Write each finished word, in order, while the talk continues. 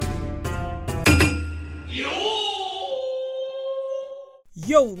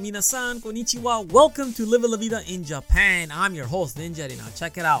Yo, minasan, konnichiwa. Welcome to Live La Vida in Japan. I'm your host, Ninja. Now,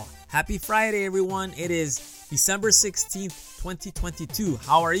 check it out. Happy Friday, everyone. It is December 16th, 2022.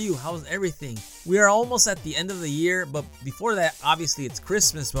 How are you? How's everything? We are almost at the end of the year, but before that, obviously, it's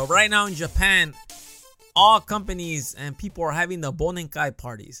Christmas. But right now in Japan, all companies and people are having the Bonenkai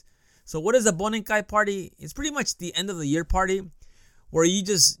parties. So what is a Bonenkai party? It's pretty much the end of the year party where you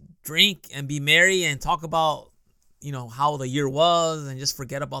just drink and be merry and talk about how the year was and just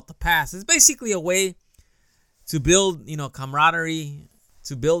forget about the past. It's basically a way to build, camaraderie,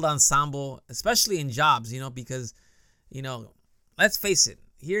 to build ensemble, especially in jobs, because, let's face it,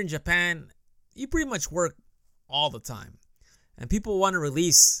 here in Japan, you pretty much work all the time and people want to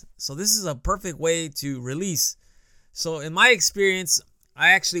release. So this is a perfect way to release. So in my experience, I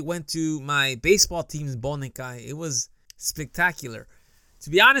actually went to my baseball team's Bonenkai. It was spectacular. To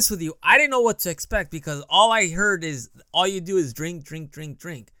be honest with you, I didn't know what to expect because all I heard is all you do is drink, drink, drink,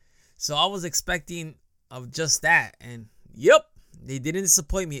 drink. So I was expecting of just that. And yep, they didn't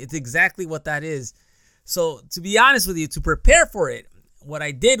disappoint me. It's exactly what that is. So to be honest with you, to prepare for it, what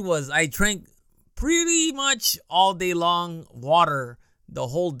I did was I drank pretty much all day long water the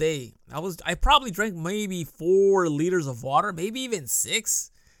whole day. I probably drank maybe 4 liters of water, maybe even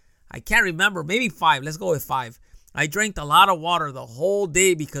 6. I can't remember, maybe 5. Let's go with 5. I drank a lot of water the whole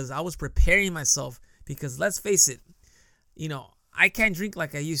day because I was preparing myself. Because let's face it, I can't drink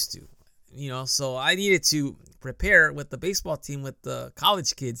like I used to, so I needed to prepare with the baseball team, with the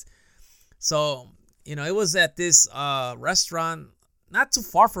college kids. So, it was at this restaurant not too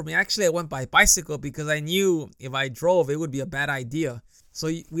far from me. Actually, I went by bicycle because I knew if I drove, it would be a bad idea. So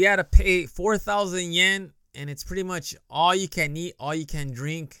we had to pay 4,000 yen, and it's pretty much all you can eat, all you can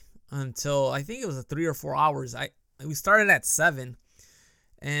drink until I think it was 3 or 4 hours. We started at 7,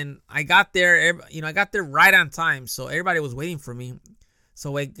 and I got there, I got there right on time. So everybody was waiting for me. So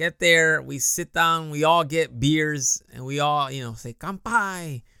we get there, we sit down, we all get beers, and we all, say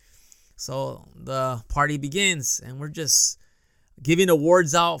kanpai. So the party begins, and we're just giving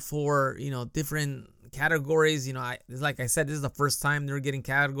awards out for, different categories. Like I said, this is the first time they're getting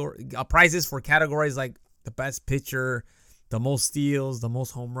prizes for categories like the best pitcher, the most steals, the most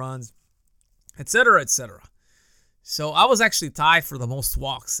home runs, etc., etc. So I was actually tied for the most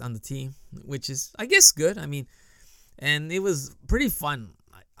walks on the team, which is, I guess, good. And it was pretty fun.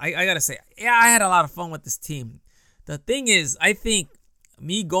 I gotta say, yeah, I had a lot of fun with this team. The thing is, I think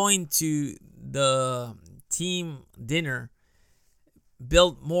me going to the team dinner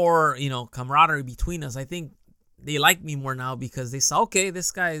built more, camaraderie between us. I think they like me more now because they saw, okay,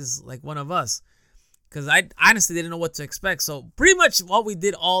 this guy is like one of us. Because I honestly didn't know what to expect. So pretty much what we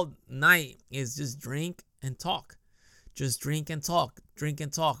did all night is just drink and talk. Just drink and talk, drink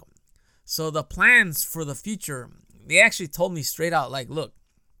and talk. So the plans for the future, they actually told me straight out, like, look,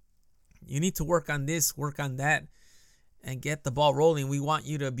 you need to work on this, work on that, and get the ball rolling. We want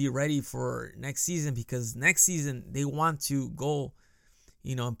you to be ready for next season because next season they want to go,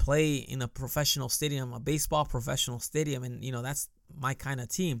 and play in a professional stadium, a baseball professional stadium. And, that's my kind of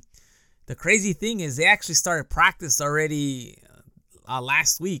team. The crazy thing is they actually started practice already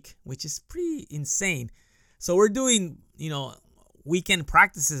last week, which is pretty insane. So we're doing, weekend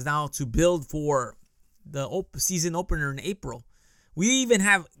practices now to build for the season opener in April. We even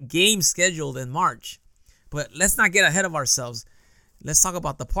have games scheduled in March. But let's not get ahead of ourselves. Let's talk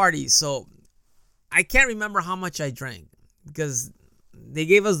about the party. So I can't remember how much I drank because they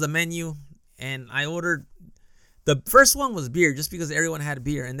gave us the menu and I ordered. The first one was beer just because everyone had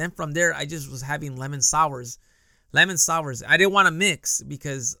beer. And then from there, I just was having lemon sours. I didn't want to mix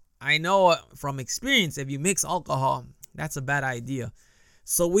because I know from experience, if you mix alcohol, that's a bad idea.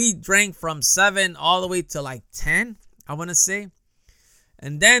 So we drank from 7 all the way to like 10, I want to say.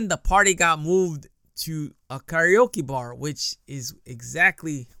 And then the party got moved to a karaoke bar, which is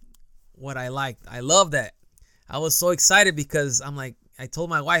exactly what I liked. I love that. I was so excited because I'm like, I told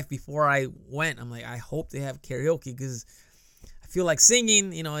my wife before I went, I'm like, I hope they have karaoke because I feel like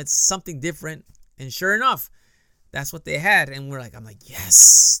singing, it's something different. And sure enough, that's what they had. And I'm like,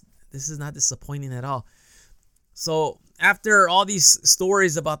 yes, this is not disappointing at all. So after all these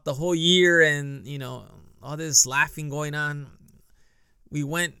stories about the whole year and, all this laughing going on, we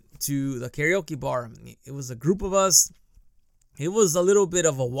went to the karaoke bar. It was a group of us. It was a little bit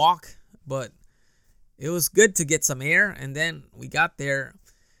of a walk, but it was good to get some air. And then we got there.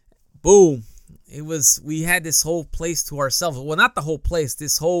 Boom. We had this whole place to ourselves. Well, not the whole place,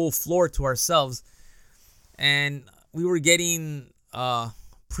 this whole floor to ourselves. And we were getting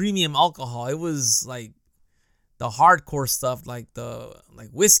premium alcohol. It was like the hardcore stuff, like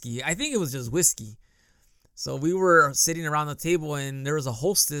whiskey. I think it was just whiskey. So we were sitting around the table and there was a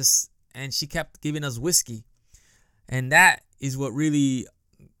hostess and she kept giving us whiskey. And that is what really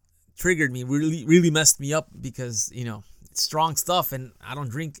triggered me, really messed me up because, it's strong stuff and I don't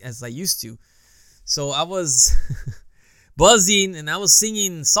drink as I used to. So I was buzzing and I was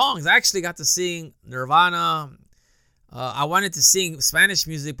singing songs. I actually got to sing Nirvana. I wanted to sing Spanish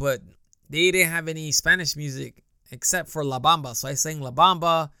music, but they didn't have any Spanish music except for La Bamba. So I sang La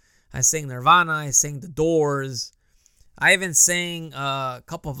Bamba, I sang Nirvana, I sang The Doors. I even sang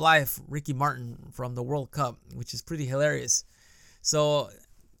Cup of Life, Ricky Martin from the World Cup, which is pretty hilarious. So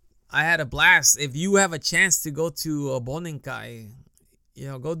I had a blast. If you have a chance to go to a Boninkai,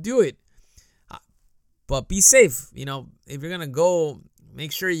 go do it. But be safe. If you're going to go,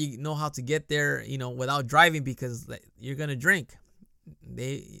 make sure you know how to get there, without driving because you're going to drink.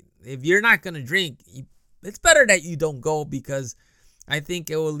 If you're not going to drink, it's better that you don't go because I think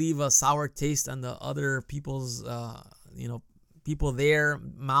it will leave a sour taste on the other people's, people there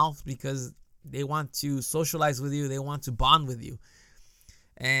mouth because they want to socialize with you. They want to bond with you.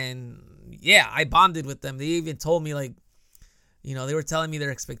 And yeah, I bonded with them. They even told me they were telling me their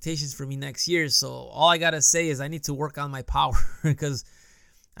expectations for me next year. So all I got to say is I need to work on my power because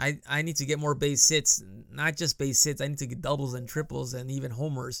I need to get more base hits, not just base hits. I need to get doubles and triples and even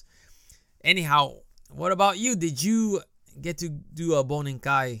homers. Anyhow, what about you? Did you get to do a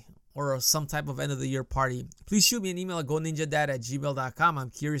Boninkai or some type of end of the year party? Please shoot me an email at goninjadad@gmail.com. I'm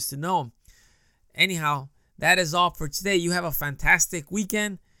curious to know. Anyhow, that is all for today. You have a fantastic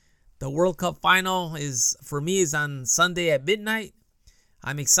weekend. The World Cup final is on Sunday at midnight.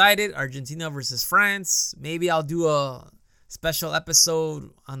 I'm excited. Argentina versus France. Maybe I'll do a special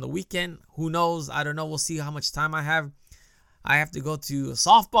episode on the weekend. Who knows? I don't know. We'll see how much time I have. I have to go to a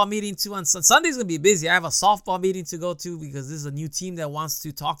softball meeting too on Sunday's going to be busy. I have a softball meeting to go to because this is a new team that wants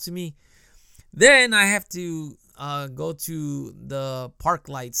to talk to me. Then I have to go to the Park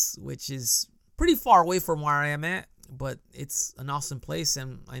Lights, which is pretty far away from where I am at, but it's an awesome place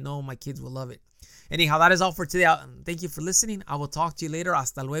and I know my kids will love it. Anyhow, that is all for today. Thank you for listening. I will talk to you later.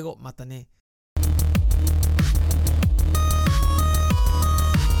 Hasta luego. Matane.